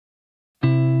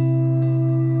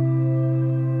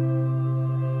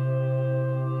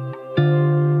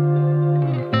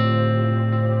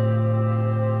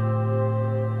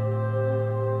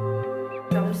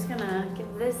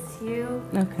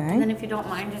if you don't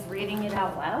mind just reading it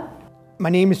out loud.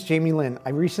 My name is Jamie Lynn. I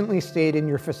recently stayed in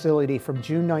your facility from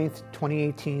June 9th,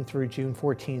 2018 through June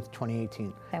 14th,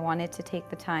 2018. I wanted to take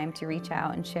the time to reach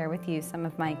out and share with you some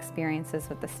of my experiences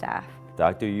with the staff.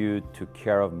 Dr. Yu took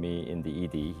care of me in the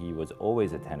ED. He was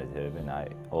always attentive, and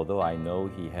although I know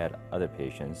he had other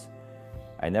patients,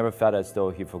 I never felt as though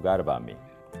he forgot about me.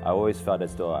 I always felt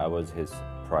as though I was his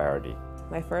priority.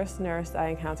 My first nurse I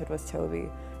encountered was Toby.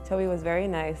 Toby was very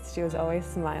nice. She was always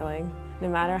smiling. No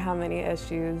matter how many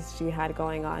issues she had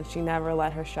going on, she never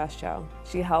let her stress show.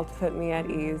 She helped put me at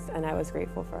ease, and I was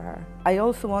grateful for her. I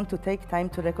also want to take time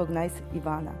to recognize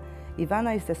Ivana.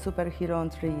 Ivana is a superhero on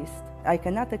Trieste. I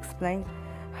cannot explain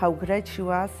how great she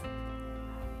was,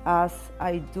 as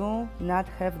I do not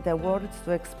have the words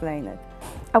to explain it.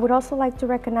 I would also like to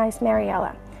recognize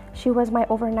Mariella. She was my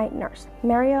overnight nurse.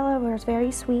 Mariella was very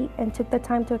sweet and took the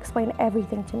time to explain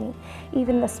everything to me,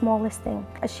 even the smallest thing.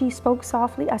 She spoke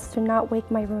softly as to not wake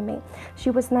my roommate. She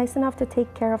was nice enough to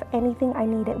take care of anything I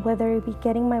needed, whether it be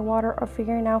getting my water or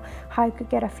figuring out how I could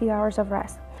get a few hours of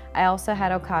rest. I also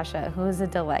had Okasha, who was a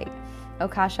delight.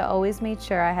 Okasha always made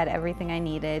sure I had everything I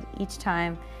needed. Each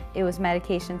time it was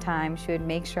medication time, she would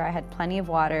make sure I had plenty of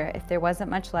water. If there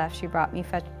wasn't much left, she brought me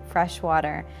fresh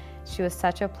water. She was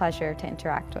such a pleasure to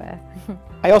interact with.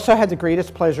 I also had the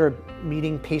greatest pleasure of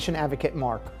meeting patient advocate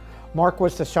Mark. Mark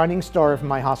was the shining star of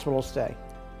my hospital stay.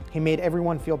 He made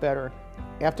everyone feel better.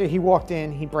 After he walked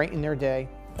in, he brightened their day.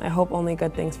 I hope only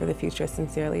good things for the future.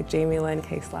 Sincerely, Jamie Lynn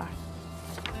K.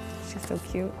 She's so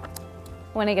cute.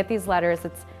 When I get these letters,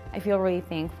 I feel really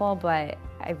thankful, but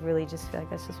I really just feel like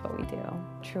that's just what we do.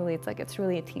 Truly, it's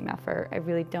really a team effort. I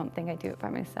really don't think I do it by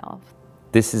myself.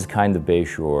 This is kind of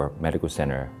Bayshore Medical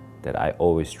Center that I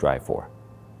always strive for.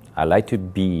 I like to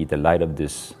be the light of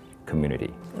this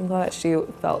community. I'm glad that she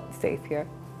felt safe here.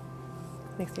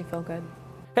 Makes me feel good.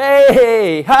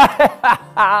 Hey!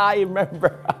 I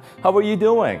remember. How are you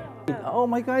doing? Oh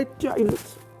my God,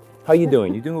 Giles. How are you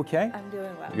doing? You doing okay? I'm doing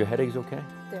well. Your headache's okay?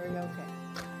 Very okay.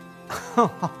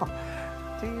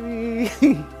 Jamie,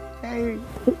 hey.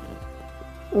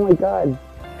 Oh my God.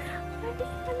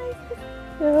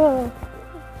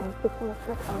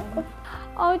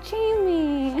 Oh,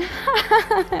 Jamie.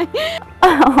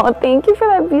 Oh, thank you for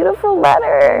that beautiful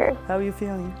letter. How are you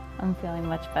feeling? I'm feeling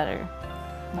much better.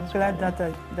 I'm glad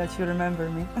that you remember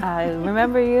me. I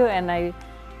remember you, and I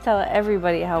tell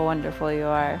everybody how wonderful you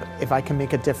are. If I can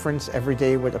make a difference every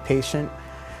day with a patient,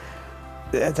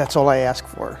 that's all I ask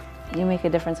for. You make a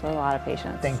difference with a lot of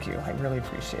patients. Thank you. I really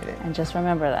appreciate it. And just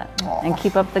remember that. Aww. And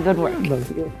keep up the good work. Love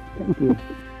you. Thank you.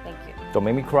 Thank you. Don't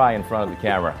make me cry in front of the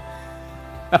camera.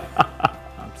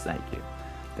 Thank you.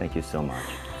 Thank you so much.